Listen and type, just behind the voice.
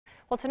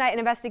Well, tonight an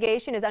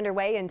investigation is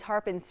underway in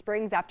Tarpon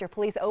Springs after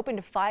police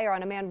opened fire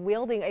on a man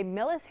wielding a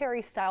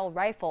military-style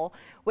rifle.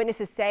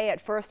 Witnesses say at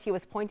first he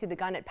was pointing the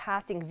gun at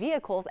passing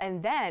vehicles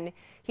and then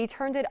he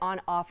turned it on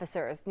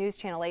officers. News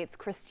Channel 8's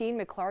Christine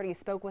McClarty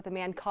spoke with a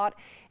man caught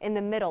in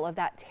the middle of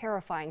that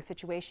terrifying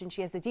situation.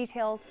 She has the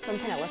details from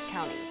Pinellas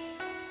County.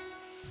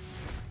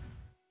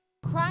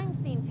 Crime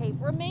scene tape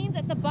remains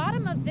at the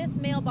bottom of this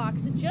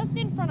mailbox just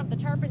in front of the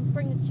Tarpon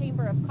Springs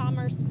Chamber of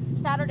Commerce.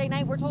 Saturday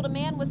night, we're told a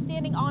man was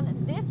standing on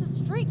this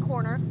street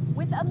corner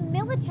with a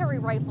military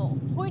rifle,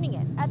 pointing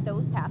it at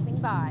those passing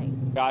by.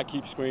 Guy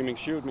keeps screaming,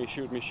 "Shoot me,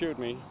 shoot me, shoot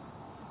me."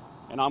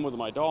 And I'm with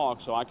my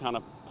dog, so I kind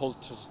of pull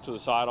to the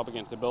side up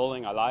against the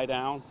building. I lie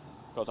down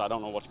because I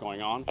don't know what's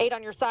going on. 8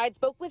 on Your Side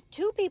spoke with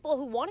 2 people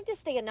who wanted to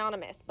stay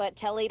anonymous, but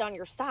tell 8 on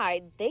Your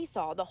Side they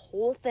saw the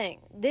whole thing.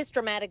 This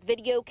dramatic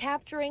video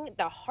capturing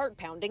the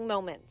heart-pounding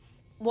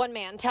moments. One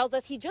man tells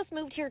us he just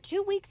moved here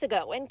 2 weeks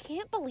ago and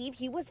can't believe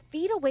he was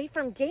feet away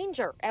from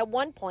danger, at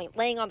one point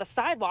laying on the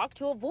sidewalk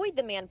to avoid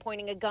the man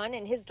pointing a gun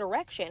in his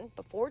direction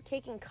before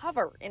taking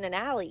cover in an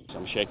alley.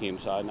 I'm shaking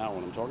inside now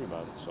when I'm talking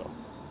about it, so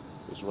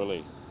it's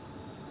really...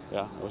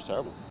 yeah, it was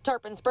terrible.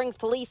 Tarpon Springs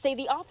police say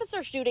the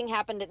officer shooting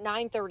happened at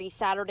 9:30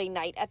 Saturday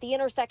night at the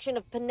intersection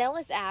of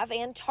Pinellas Ave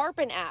and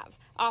Tarpon Ave.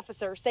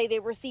 Officers say they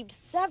received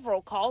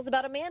several calls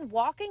about a man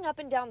walking up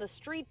and down the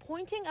street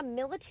pointing a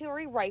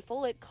military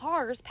rifle at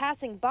cars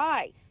passing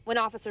by. When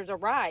officers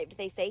arrived,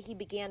 they say he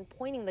began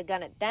pointing the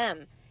gun at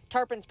them.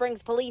 Tarpon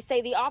Springs police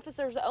say the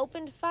officers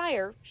opened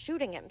fire,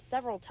 shooting him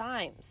several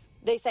times.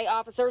 They say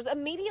officers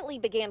immediately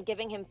began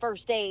giving him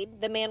first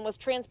aid. The man was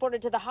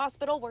transported to the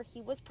hospital where he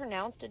was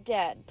pronounced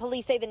dead.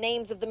 Police say the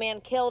names of the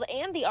man killed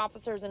and the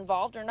officers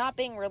involved are not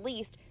being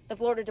released. The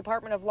Florida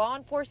Department of Law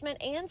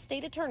Enforcement and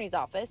State Attorney's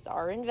Office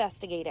are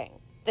investigating.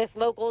 This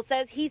local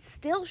says he's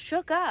still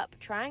shook up,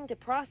 trying to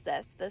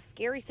process the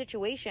scary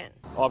situation.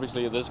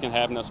 Obviously, this can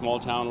happen in a small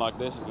town like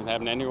this. It can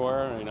happen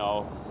anywhere,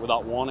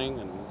 without warning,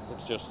 and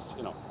it's just,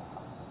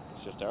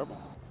 it's just terrible.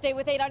 Stay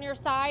with 8 on Your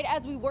Side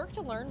as we work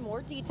to learn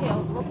more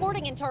details.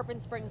 Reporting in Tarpon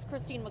Springs,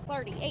 Christine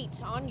McClarty,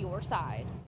 8 on Your Side.